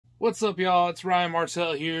What's up, y'all? It's Ryan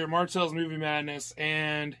Martell here, Martell's Movie Madness,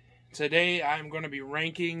 and today I'm going to be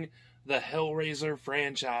ranking the Hellraiser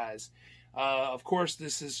franchise. Of course,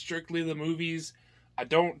 this is strictly the movies. I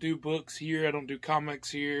don't do books here, I don't do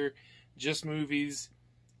comics here, just movies.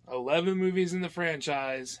 11 movies in the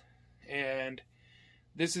franchise, and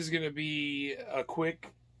this is going to be a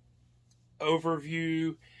quick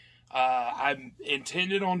overview. I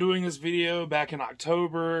intended on doing this video back in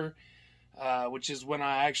October, which is when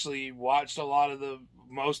I actually watched all of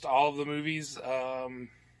the movies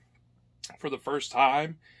for the first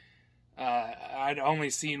time. I'd only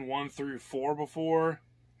seen 1 through 4 before,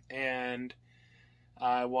 and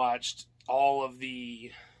I watched all of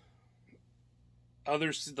the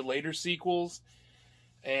later sequels,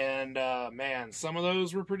 and man, some of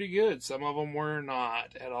those were pretty good. Some of them were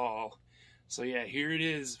not at all. So yeah, here it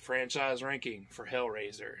is, franchise ranking for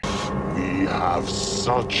Hellraiser. We have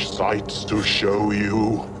such sights to show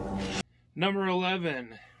you. Number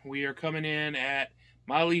 11, we are coming in at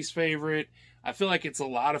my least favorite. I feel like it's a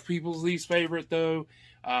lot of people's least favorite, though.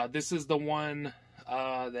 This is the one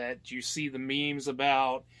that you see the memes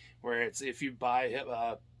about, where it's if you buy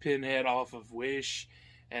a Pinhead off of Wish,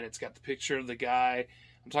 and it's got the picture of the guy.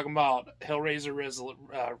 I'm talking about Hellraiser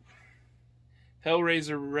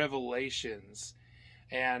Revelations.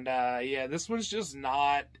 And yeah, this one's just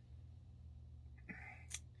not...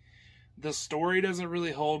 The story doesn't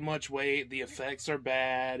really hold much weight. The effects are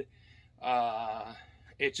bad.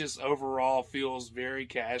 It just overall feels very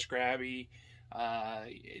cash grabby.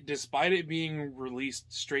 Despite it being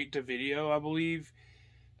released straight to video, I believe,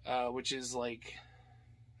 which is like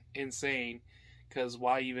insane, because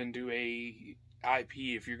why even do a IP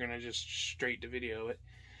if you're gonna just straight to video it?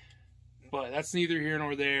 But that's neither here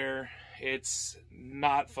nor there. It's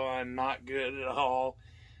not fun, not good at all.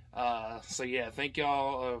 So yeah, thank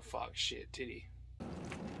y'all. Oh fuck, shit, titty.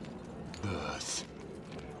 Birth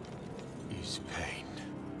is pain.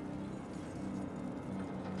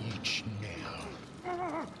 Each nail,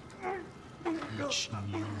 each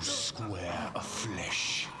new square of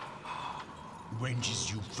flesh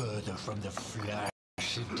ranges you further from the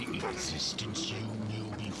flash of the existence you knew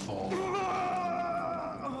before.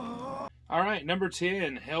 Alright, number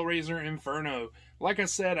 10, Hellraiser Inferno. Like I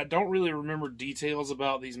said, I don't really remember details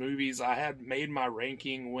about these movies. I had made my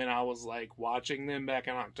ranking when I was like watching them back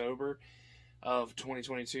in October of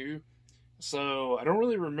 2022. So I don't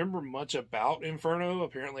really remember much about Inferno.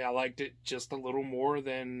 Apparently I liked it just a little more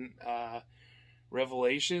than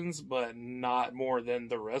Revelations, but not more than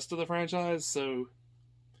the rest of the franchise. So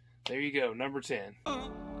there you go, number 10.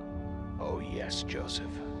 Oh yes,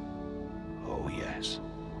 Joseph. Oh yes.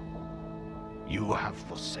 You have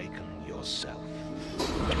forsaken yourself.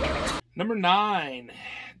 Number 9,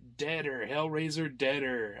 Deader, Hellraiser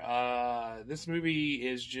Deader. This movie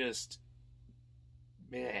is just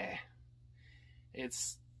meh.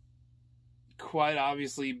 It's quite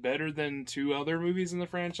obviously better than 2 other movies in the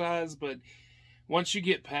franchise, but once you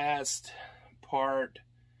get past part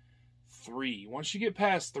 3,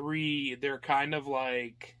 they're kind of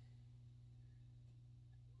like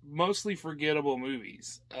mostly forgettable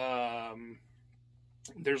movies.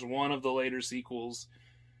 There's one of the later sequels,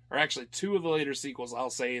 or actually 2 of the later sequels, I'll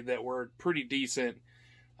say, that were pretty decent,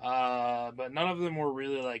 but none of them were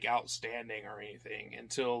really like outstanding or anything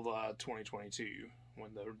until 2022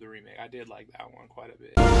 when the remake. I did like that one quite a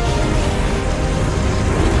bit.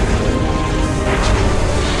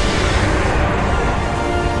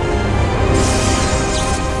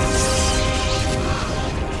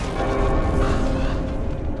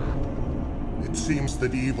 Seems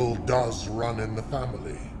that evil does run in the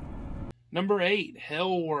family. Number 8,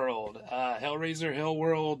 Hellworld. Hellraiser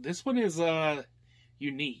Hellworld. This one is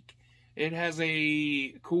unique. It has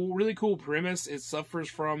a really cool premise. It suffers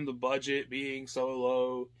from the budget being so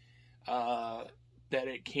low that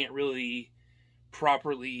it can't really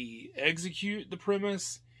properly execute the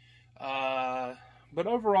premise. But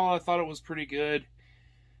overall, I thought it was pretty good.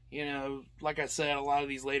 You know, like I said, a lot of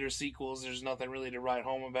these later sequels, there's nothing really to write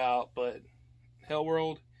home about, but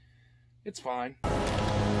Hellworld, it's fine.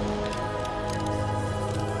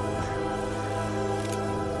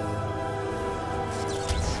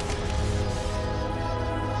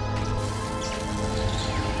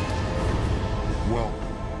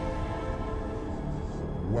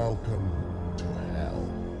 Welcome to hell.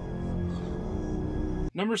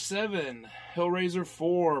 Number 7, Hellraiser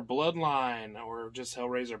 4, Bloodline, or just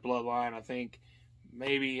Hellraiser Bloodline, I think.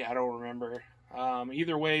 Maybe, I don't remember.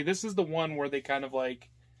 Either way, this is the one where they kind of like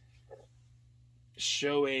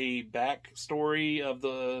show a backstory of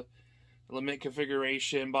the Lament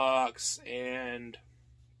Configuration box, and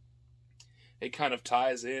it kind of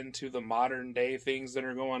ties into the modern day things that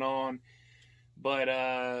are going on.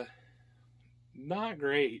 But, not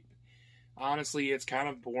great. Honestly, it's kind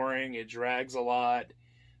of boring. It drags a lot.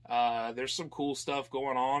 There's some cool stuff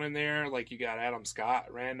going on in there. Like, you got Adam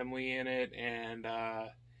Scott randomly in it, and,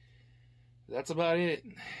 that's about it.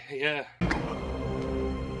 Yeah.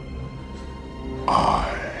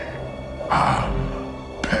 I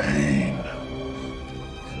am pain.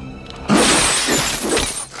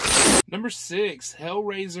 Number 6,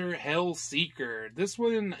 Hellraiser Hellseeker. This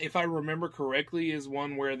one, if I remember correctly, is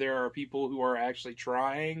one where there are people who are actually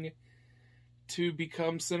trying to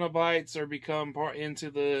become Cenobites or become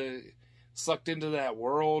sucked into that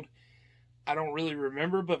world. I don't really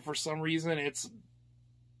remember, but for some reason it's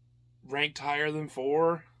ranked higher than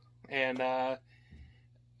 4, and I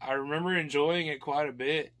remember enjoying it quite a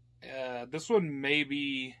bit. This one may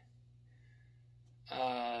be...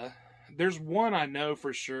 there's one I know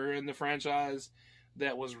for sure in the franchise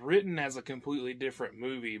that was written as a completely different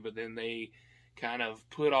movie, but then they kind of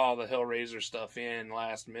put all the Hellraiser stuff in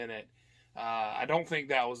last minute. I don't think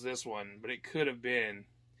that was this one, but it could have been.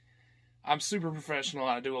 I'm super professional.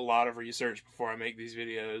 I do a lot of research before I make these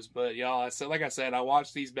videos. But y'all, like I said, I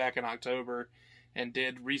watched these back in October and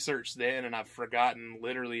did research then, and I've forgotten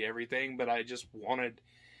literally everything. But I just wanted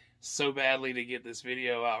so badly to get this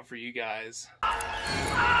video out for you guys.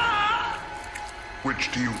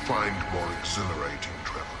 Which do you find more exhilarating,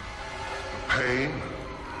 Trevor? The pain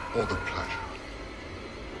or the pleasure?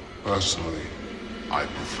 Personally, I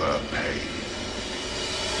prefer pain.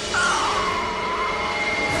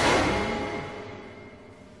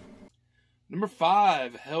 Number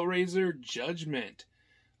 5, Hellraiser Judgment.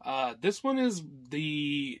 This one is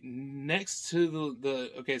the next to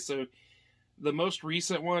the okay, so the most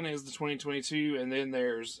recent one is the 2022, and then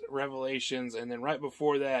there's Revelations, and then right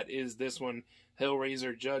before that is this one,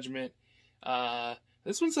 Hellraiser Judgment.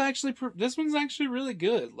 This one's actually really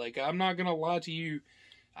good. Like, I'm not gonna lie to you,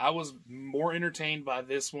 I was more entertained by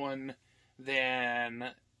this one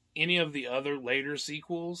than any of the other later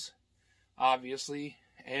sequels, obviously.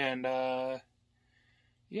 And,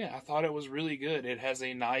 yeah, I thought it was really good. It has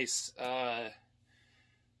a nice, it has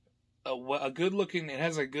a good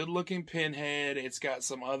looking Pinhead. It's got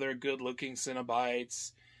some other good looking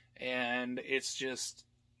Cenobites, and it's just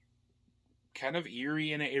kind of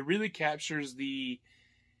eerie, and it really captures the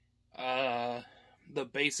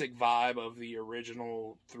basic vibe of the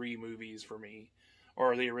original 3 movies for me,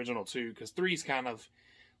 or the original 2, because 3's kind of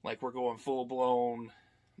like we're going full blown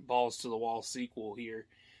balls to the wall sequel here.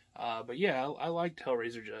 But yeah, I liked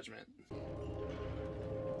Hellraiser Judgment.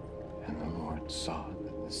 And the Lord saw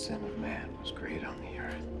that the sin of man was great on the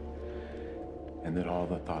earth, and that all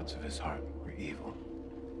the thoughts of his heart were evil.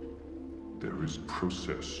 There is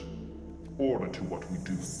process, order to what we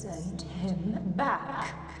do. Send him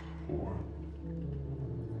back. Or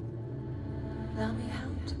There'll be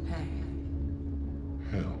hell to pay.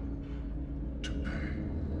 hell to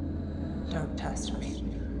pay. Don't test me.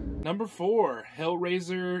 Number 4,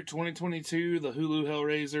 Hellraiser 2022, the Hulu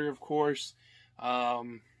Hellraiser, of course.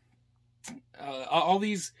 All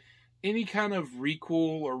these, any kind of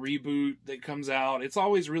requel or reboot that comes out, it's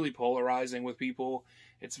always really polarizing with people.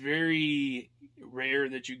 It's very rare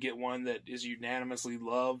that you get one that is unanimously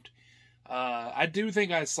loved. I do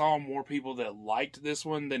think I saw more people that liked this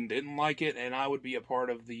one than didn't like it, and I would be a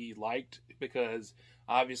part of the liked, because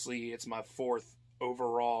obviously it's my 4th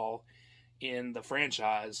overall in the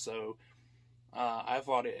franchise. So I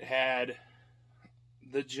thought it had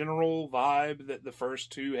the general vibe that the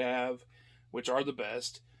first 2 have, which are the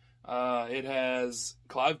best. It has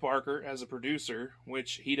Clive Barker as a producer,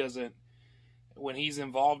 which he doesn't, when he's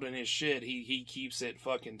involved in his shit, he keeps it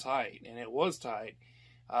fucking tight, and it was tight.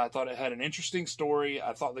 I thought it had an interesting story.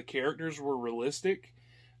 I thought the characters were realistic,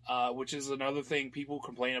 which is another thing. People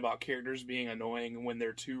complain about characters being annoying when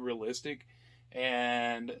they're too realistic,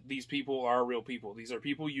 and these people are real people. These are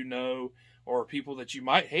people you know, or people that you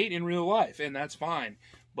might hate in real life, and that's fine.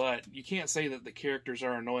 But you can't say that the characters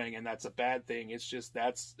are annoying and that's a bad thing. It's just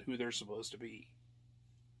that's who they're supposed to be.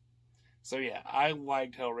 So yeah, I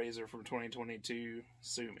liked Hellraiser from 2022.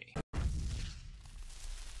 Sue me.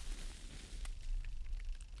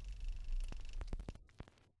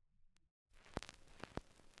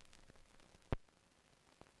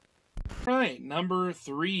 Right, number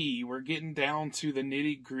 3. We're getting down to the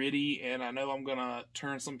nitty gritty, and I know I'm gonna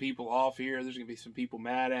turn some people off here. There's gonna be some people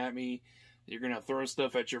mad at me. You're gonna throw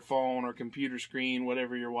stuff at your phone or computer screen,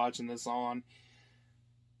 whatever you're watching this on.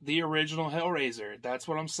 The original Hellraiser. That's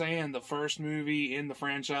what I'm saying. The first movie in the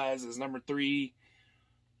franchise is number 3.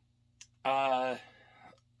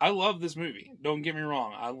 I love this movie. Don't get me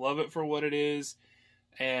wrong. I love it for what it is.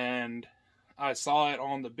 And I saw it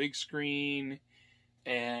on the big screen.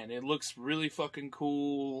 And it looks really fucking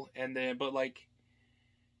cool. And then, but like,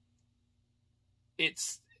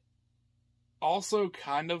 it's also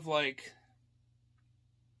kind of like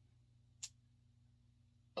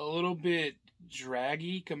a little bit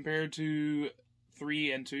draggy compared to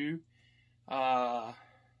 3 and 2.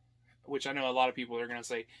 Which I know a lot of people are going to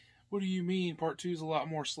say, what do you mean? Part 2 is a lot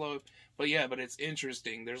more slow. But yeah, but it's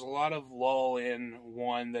interesting. There's a lot of lull in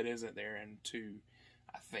 1 that isn't there in 2,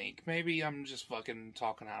 I think. Maybe I'm just fucking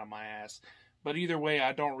talking out of my ass. But either way,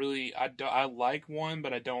 I like 1,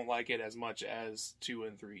 but I don't like it as much as 2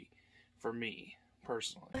 and 3. For me,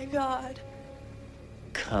 personally. My God.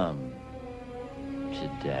 Come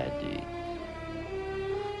to Daddy.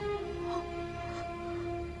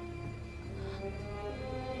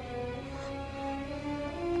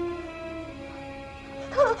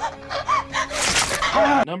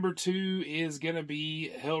 Number 2 is gonna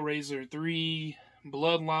be Hellraiser 3,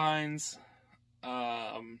 Bloodlines.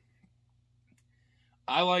 I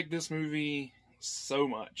like this movie so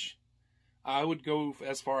much. I would go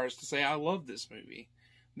as far as to say I love this movie.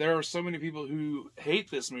 There are so many people who hate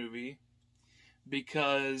this movie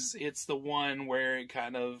because it's the one where it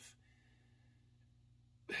kind of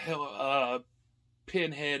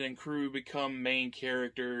Pinhead and crew become main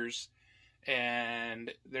characters,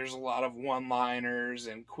 and there's a lot of one-liners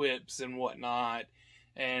and quips and whatnot,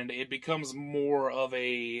 and it becomes more of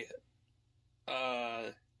a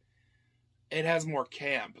it has more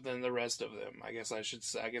camp than the rest of them. I guess I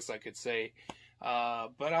could say.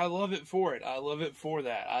 But I love it for it. I love it for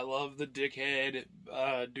that. I love the dickhead,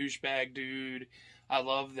 douchebag dude. I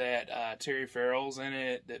love that Terry Farrell's in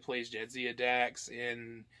it, that plays Jadzia Dax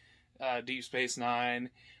in Deep Space Nine.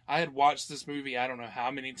 I had watched this movie I don't know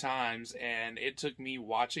how many times, and it took me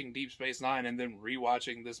watching Deep Space Nine and then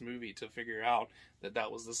rewatching this movie to figure out that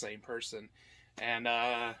that was the same person. And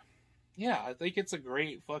yeah, I think it's a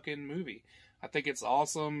great fucking movie. I think it's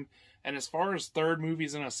awesome. And as far as third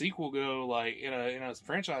movies in a sequel go, like in a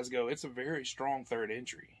franchise go, it's a very strong third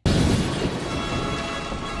entry.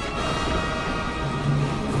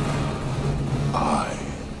 I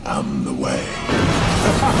am the way.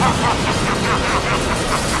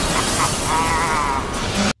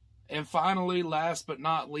 And finally, last but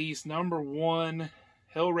not least, number 1,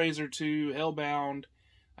 Hellraiser 2, Hellbound.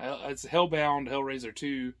 It's Hellbound, Hellraiser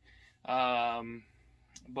 2.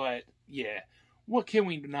 But yeah, what can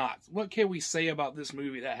we say about this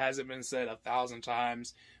movie that hasn't been said 1,000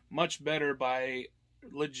 times? Much better by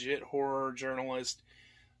legit horror journalist.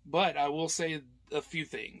 But I will say a few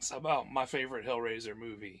things about my favorite Hellraiser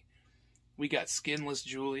movie. We got Skinless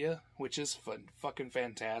Julia, which is fucking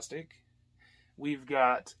fantastic. We've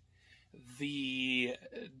got the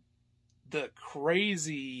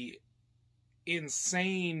crazy,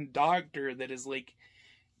 insane doctor that is like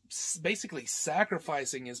basically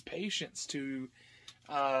sacrificing his patients to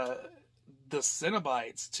the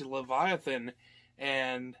Cenobites, to Leviathan,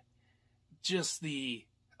 and just the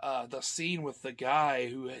scene with the guy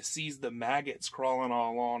who sees the maggots crawling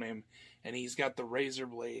all on him, and he's got the razor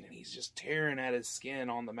blade and he's just tearing at his skin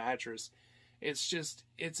on the mattress.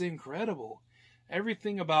 It's incredible.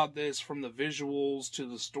 Everything about this, from the visuals to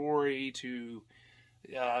the story to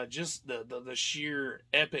just the sheer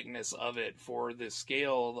epicness of it for the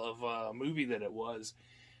scale of movie that it was,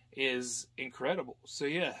 is incredible. So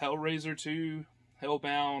yeah, Hellraiser 2,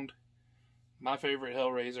 Hellbound, my favorite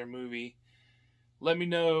Hellraiser movie. Let me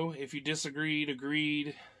know if you disagreed,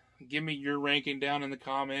 agreed. Give me your ranking down in the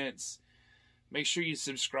comments. Make sure you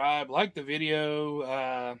subscribe, like the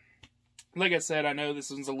video. Like I said, I know this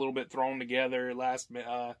one's a little bit thrown together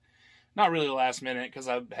not really last minute, because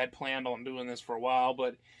I had planned on doing this for a while,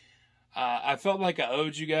 but I felt like I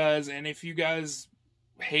owed you guys, and if you guys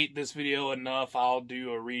hate this video enough, I'll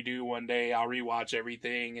do a redo one day. I'll rewatch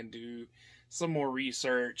everything and do some more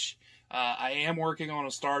research. I am working on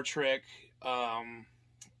a Star Trek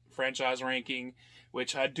franchise ranking,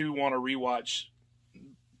 which I do want to rewatch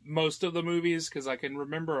most of the movies, because I can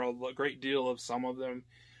remember a great deal of some of them,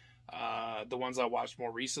 the ones I watched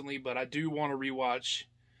more recently, but I do want to rewatch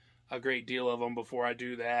a great deal of them before I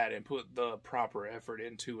do that and put the proper effort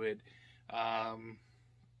into it.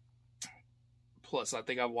 Plus, I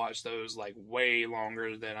think I watched those like way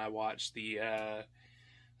longer than I watched the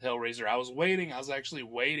Hellraiser. I was actually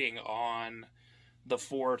waiting on the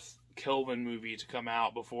 4th Kelvin movie to come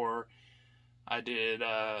out before I did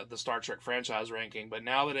the Star Trek franchise ranking. But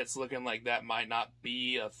now that it's looking like that might not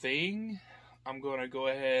be a thing, I'm going to go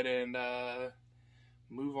ahead and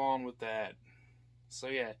move on with that. So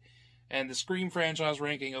yeah. And the Scream franchise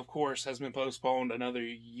ranking, of course, has been postponed another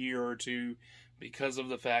year or two because of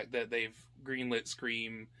the fact that they've greenlit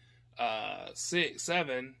Scream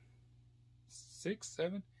 7.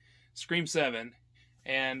 Scream 7.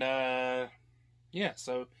 And, yeah,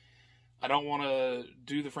 so I don't want to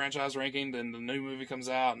do the franchise ranking, then the new movie comes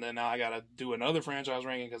out, and then now I got to do another franchise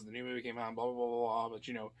ranking because the new movie came out, and blah, blah, blah, blah, blah. But,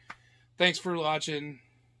 you know, thanks for watching.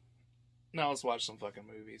 Now let's watch some fucking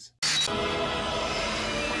movies.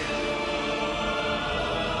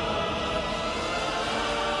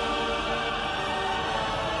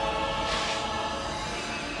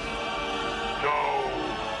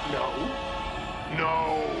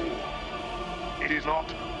 No! It is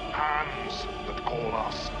not hands that call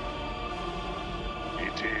us.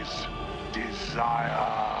 It is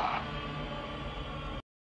desire.